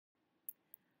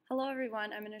Hello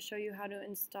everyone, I'm going to show you how to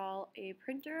install a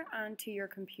printer onto your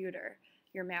computer,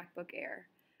 your MacBook Air.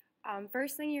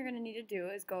 First thing you're going to need to do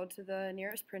is go to the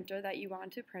nearest printer that you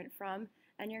want to print from,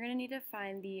 and you're going to need to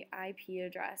find the IP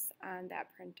address on that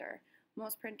printer.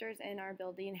 Most printers in our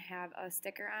building have a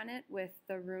sticker on it with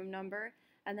the room number,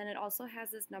 and then it also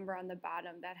has this number on the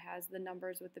bottom that has the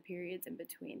numbers with the periods in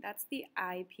between. That's the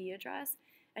IP address,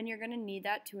 and you're going to need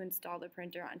that to install the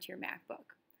printer onto your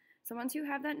MacBook. So once you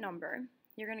have that number,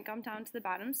 you're going to come down to the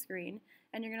bottom screen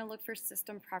and you're going to look for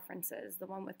System Preferences, the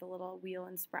one with the little wheel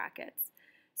and sprockets.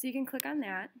 So you can click on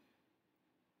that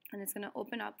and it's going to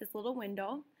open up this little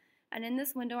window. And in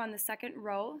this window on the second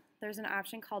row, there's an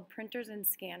option called Printers and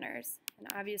Scanners. And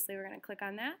obviously we're going to click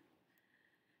on that.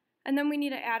 And then we need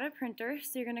to add a printer.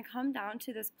 So you're going to come down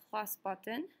to this plus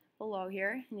button below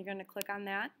here and you're going to click on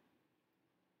that.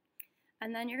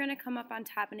 And then you're going to come up on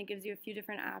top and it gives you a few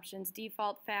different options: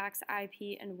 default, fax,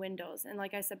 IP, and Windows. And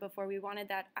like I said before, we wanted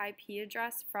that IP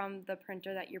address from the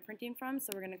printer that you're printing from,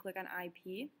 so we're going to click on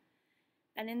IP.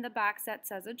 And in the box that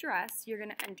says address, you're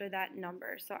going to enter that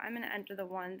number. So I'm going to enter the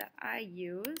one that I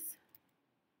use.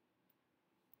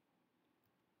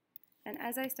 And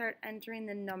as I start entering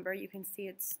the number, you can see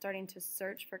it's starting to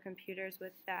search for computers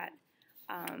with that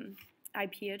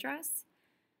IP address.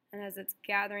 And as it's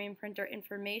gathering printer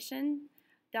information,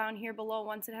 down here below,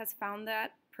 once it has found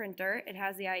that printer, it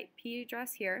has the IP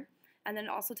address here, and then it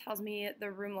also tells me the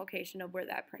room location of where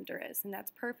that printer is. And that's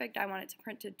perfect. I want it to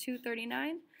print to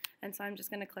 239, and so I'm just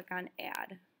going to click on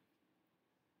Add.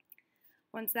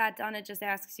 Once that's done, it just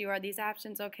asks you, are these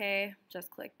options okay? Just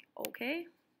click OK.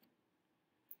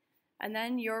 And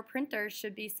then your printer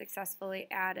should be successfully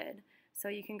added. So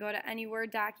you can go to any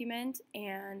Word document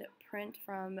and print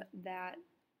from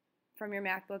your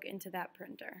MacBook into that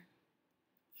printer.